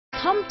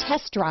Come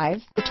test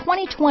drive the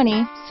 2020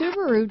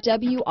 Subaru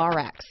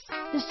WRX.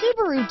 The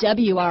Subaru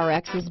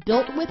WRX is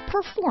built with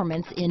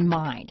performance in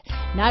mind.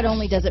 Not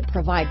only does it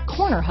provide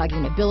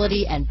corner-hugging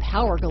ability and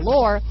power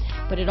galore,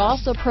 but it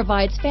also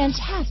provides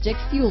fantastic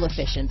fuel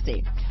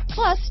efficiency.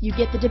 Plus, you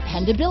get the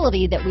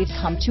dependability that we've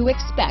come to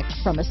expect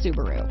from a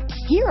Subaru.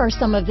 Here are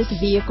some of this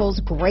vehicle's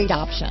great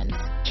options: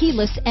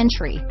 keyless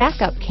entry,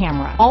 backup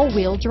camera,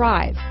 all-wheel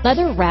drive,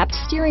 leather-wrapped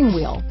steering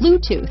wheel,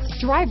 Bluetooth,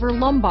 driver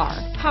lumbar,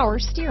 power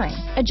steering,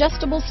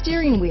 adjustable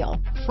steering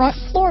wheel, front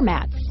floor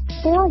mats,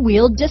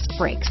 four-wheel disc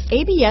brakes,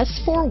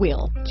 ABS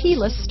four-wheel,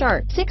 keyless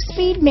start,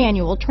 6-speed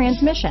manual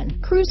transmission,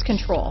 cruise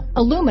control,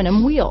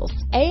 aluminum wheels,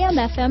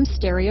 AM/FM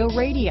stereo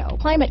radio,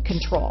 climate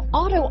control,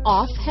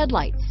 auto-off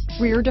headlights,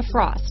 rear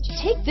defrost.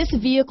 Take this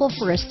vehicle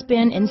for a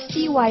spin and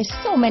see why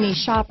so many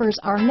shoppers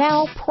are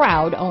now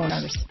proud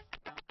owners.